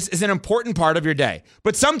breakfast is an important part of your day.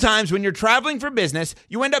 But sometimes when you're traveling for business,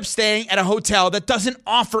 you end up staying at a hotel that doesn't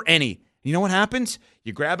offer any. You know what happens?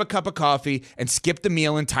 You grab a cup of coffee and skip the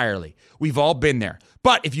meal entirely. We've all been there.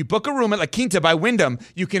 But if you book a room at La Quinta by Wyndham,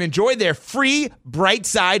 you can enjoy their free Bright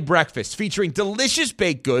Side breakfast featuring delicious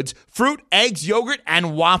baked goods, fruit, eggs, yogurt,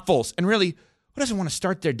 and waffles. And really, who doesn't want to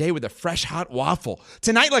start their day with a fresh, hot waffle?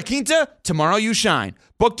 Tonight, La Quinta, tomorrow you shine.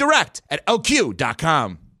 Book direct at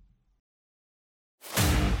lq.com.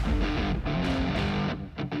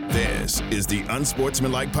 This is the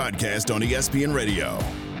Unsportsmanlike Podcast on ESPN Radio.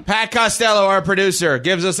 Pat Costello, our producer,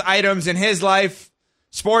 gives us items in his life,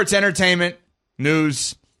 sports, entertainment,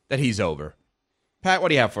 news that he's over. Pat, what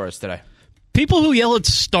do you have for us today? People who yell at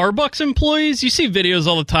Starbucks employees, you see videos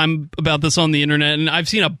all the time about this on the internet, and I've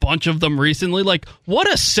seen a bunch of them recently. Like,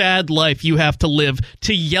 what a sad life you have to live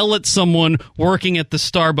to yell at someone working at the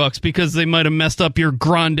Starbucks because they might have messed up your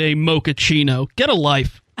grande mochaccino. Get a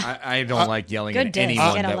life. I don't like yelling Good at day.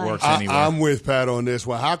 anyone Get a that life. works anywhere. I'm with Pat on this.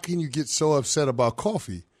 Well, how can you get so upset about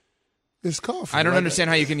coffee? It's coffee. I don't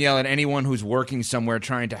understand how you can yell at anyone who's working somewhere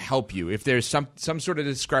trying to help you. If there's some sort of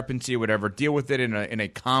discrepancy or whatever, deal with it in a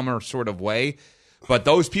calmer sort of way. But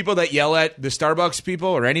those people that yell at the Starbucks people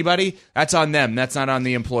or anybody, that's on them. That's not on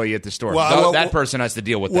the employee at the store. That person has to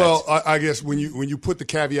deal with that. Well, I guess when you put the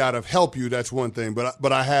caveat of help you, that's one thing.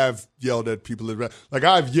 But I have yelled at people. Like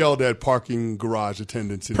I've yelled at parking garage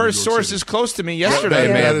attendants. In Per New York sources City. close to me yesterday,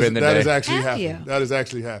 it may have been the that day. has actually Have happened. you? That has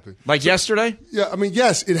actually happened. Like yesterday? Yeah, I mean,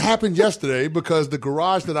 yes, it happened yesterday because the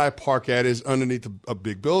garage that I park at is underneath a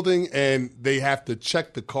big building, and they have to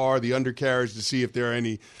check the car, the undercarriage, to see if there are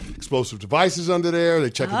any explosive devices under there. They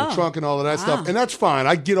check the trunk and all of that stuff, and that's fine.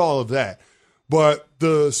 I get all of that. But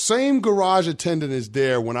the same garage attendant is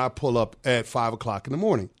there when I pull up at 5 o'clock in the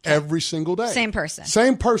morning every single day. Same person.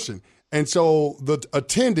 Same person. And so the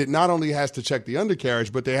attendant not only has to check the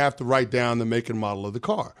undercarriage, but they have to write down the make and model of the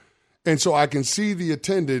car. And so I can see the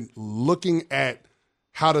attendant looking at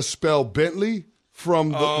how to spell Bentley from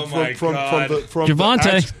the Javante.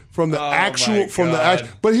 actual.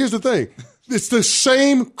 But here's the thing: It's the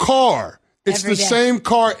same car. It's Every the day. same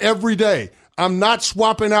car every day. I'm not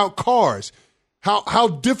swapping out cars. How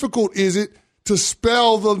difficult is it to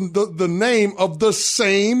spell the name of the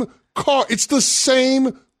same car? It's the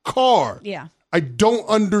same car. Yeah. I don't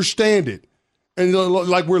understand it. And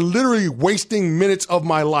like we're literally wasting minutes of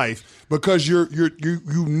my life because you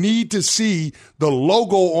need to see the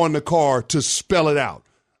logo on the car to spell it out.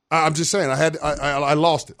 I'm just saying, I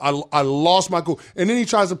lost it. I lost my cool. And then he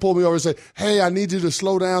tries to pull me over and say, "Hey, I need you to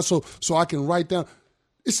slow down so I can write down."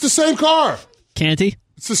 It's the same car. Can't he?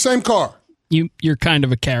 It's the same car. You're kind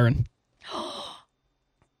of a Karen.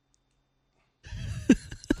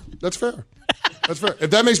 That's fair. That's fair.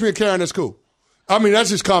 If that makes me a Karen, that's cool. I mean, that's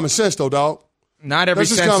just common sense, though, dog. Not every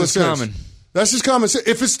sense is common. That's just common sense.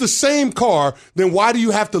 If it's the same car, then why do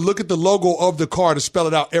you have to look at the logo of the car to spell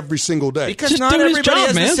it out every single day? Because Just not doing his everybody job,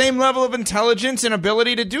 has man. the same level of intelligence and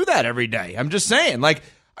ability to do that every day. I'm just saying. Like,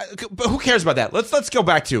 but who cares about that? Let's go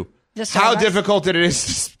back to The how Starbucks. difficult it is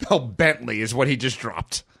to spell Bentley is what he just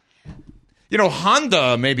dropped.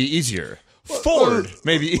 Honda may be easier. Ford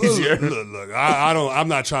may be easier. Look, I'm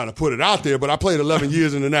not trying to put it out there, but I played 11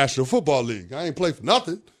 years in the National Football League. I ain't played for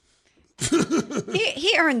nothing.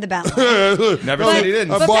 He earned the Bentley. Never said he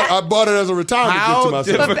didn't. I bought it as a retirement gift to How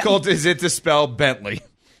myself. difficult is it to spell Bentley?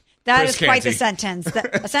 That Chris is quite the Canty. sentence.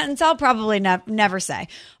 A sentence I'll probably never say.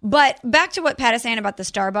 But back to what Pat is saying about the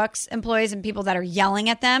Starbucks employees and people that are yelling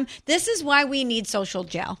at them. This is why we need social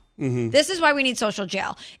jail. This is why we need social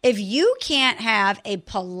jail. If you can't have a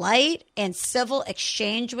polite and civil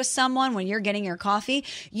exchange with someone when you're getting your coffee,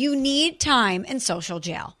 you need time in social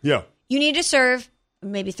jail. Yeah. You need to serve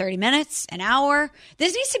maybe 30 minutes, an hour.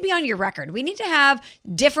 This needs to be on your record. We need to have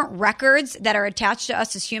different records that are attached to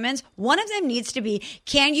us as humans. One of them needs to be,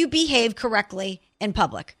 can you behave correctly in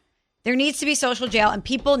public? There needs to be social jail, and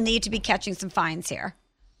people need to be catching some fines here.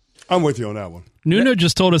 I'm with you on that one. Nuno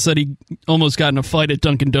just told us that he almost got in a fight at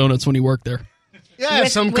Dunkin' Donuts when he worked there. Yeah,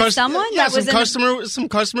 With someone that was in some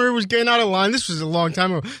customer was getting out of line. This was a long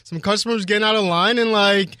time ago. Some customer was getting out of line, and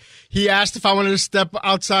like he asked if I wanted to step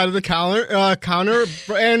outside of the counter,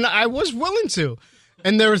 and I was willing to.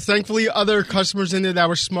 And there were thankfully other customers in there that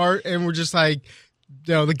were smart and were just like,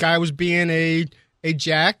 the guy was being a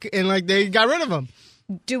jack, and like they got rid of him.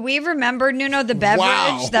 Do we remember, Nuno, the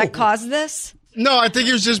beverage that caused this? No, I think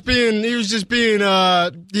he was just being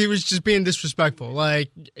disrespectful.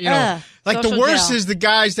 Like, like the social worst jail. is the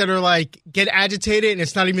guys that are like get agitated and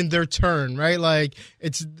it's not even their turn, right? Like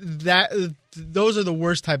it's that those are the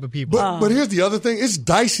worst type of people. But here's the other thing. It's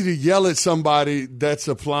dicey to yell at somebody that's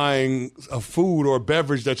applying a food or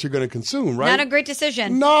beverage that you're going to consume, right? Not a great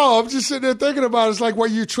decision. No, I'm just sitting there thinking about it. It's like where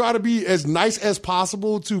you try to be as nice as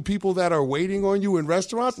possible to people that are waiting on you in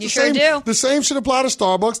restaurants. You sure do. The same should apply to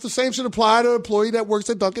Starbucks. The same should apply to an employee that works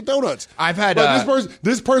at Dunkin' Donuts. I've had But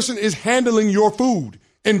this person is handling your food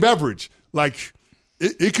and beverage. Like,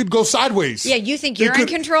 it could go sideways. Yeah, you think you're in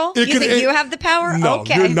control? You think you have the power? No,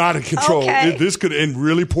 Okay. you're not in control. Okay. This could end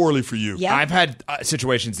really poorly for you. Yeah. I've had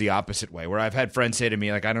situations the opposite way where I've had friends say to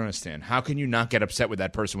me, like, I don't understand. How can you not get upset with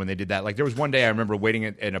that person when they did that? Like, there was one day I remember waiting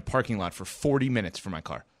in a parking lot for 40 minutes for my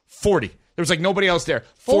car. 40. There was like nobody else there.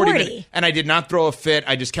 40 minutes. And I did not throw a fit.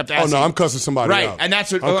 I just kept asking. Oh, no, I'm cussing somebody out. Right. And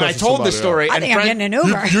that's what I'm when I cussing told the somebody story. I and think I'm getting an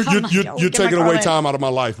Uber. You're taking away time out of my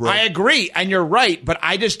life, bro. I agree. And you're right. But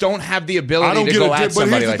I just don't have the ability to go at but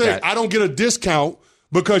somebody here's like the thing. that. I don't get a discount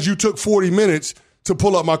because you took 40 minutes to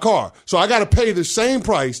pull up my car. So I got to pay the same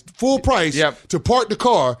price, full price, to park the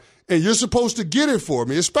car, and you're supposed to get it for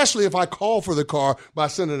me, especially if I call for the car by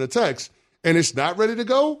sending a text and it's not ready to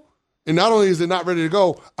go. And not only is it not ready to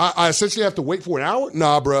go, I essentially have to wait for an hour?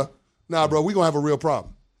 Nah, bro, we're going to have a real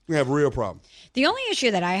problem. We're going to have a real problem. The only issue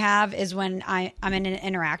that I have is when I'm in an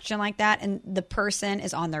interaction like that and the person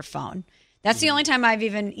is on their phone. That's the only time I've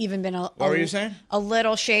even been What were you saying? a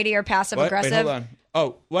little shady or passive What? aggressive. Wait, hold on.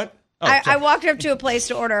 Oh, what? Oh, I walked up to a place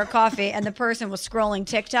to order a coffee and the person was scrolling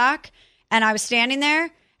TikTok and I was standing there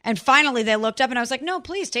and finally they looked up and I was like, no,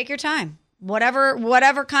 please take your time.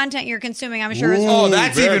 Whatever content you're consuming, I'm sure is. Oh,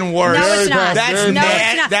 that's even worse. No, it's not.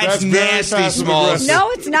 That's That's nasty, Smalls. No,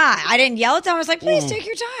 it's not. I didn't yell at them. I was like, please take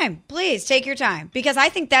your time. Please take your time. Because I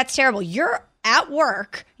think that's terrible. You're at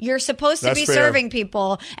work. You're supposed to That's be fair. serving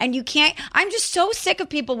people and you can't. I'm just so sick of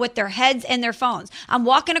people with their heads in their phones. I'm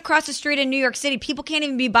walking across the street in New York City. People can't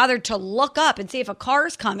even be bothered to look up and see if a car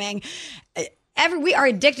is coming. We are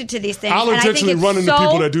addicted to these things. I'll and I think intentionally it's run into so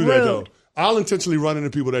people that do that, rude. though. I'll intentionally run into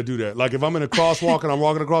people that do that. Like if I'm in a crosswalk and I'm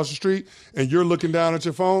walking across the street and you're looking down at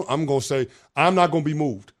your phone, I'm going to say, I'm not going to be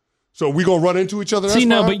moved. So we gonna run into each other. See,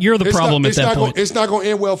 no, but you're the problem at that point. It's not gonna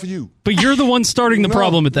end well for you. But you're the one starting the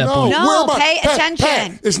problem at that point. No, pay attention.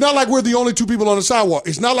 Pat, it's not like we're the only two people on the sidewalk.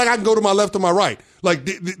 It's not like I can go to my left or my right. Like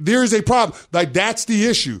there is a problem. Like that's the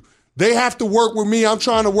issue. They have to work with me. I'm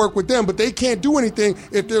trying to work with them, but they can't do anything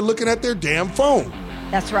if they're looking at their damn phone.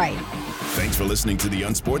 That's right. Thanks for listening to the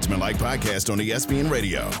Unsportsmanlike podcast on ESPN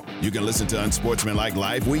Radio. You can listen to Unsportsmanlike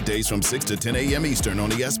live weekdays from 6 to 10 a.m. Eastern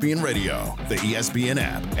on ESPN Radio, the ESPN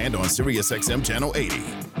app, and on SiriusXM Channel 80.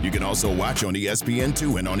 You can also watch on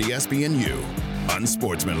ESPN2 and on ESPNU.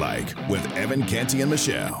 Unsportsmanlike with Evan, Canty, and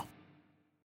Michelle.